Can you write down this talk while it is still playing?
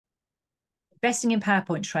Investing in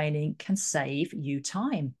PowerPoint training can save you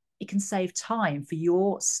time. It can save time for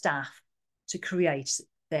your staff to create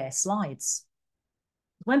their slides.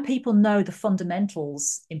 When people know the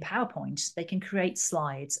fundamentals in PowerPoint, they can create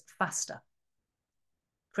slides faster.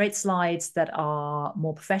 Create slides that are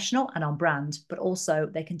more professional and on brand, but also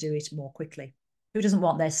they can do it more quickly. Who doesn't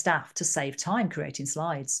want their staff to save time creating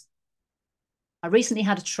slides? I recently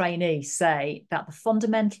had a trainee say that the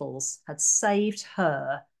fundamentals had saved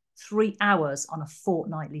her 3 hours on a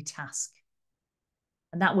fortnightly task.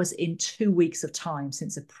 And that was in 2 weeks of time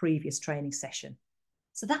since a previous training session.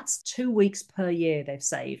 So that's 2 weeks per year they've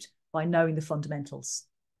saved by knowing the fundamentals.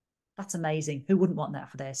 That's amazing. Who wouldn't want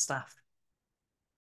that for their staff?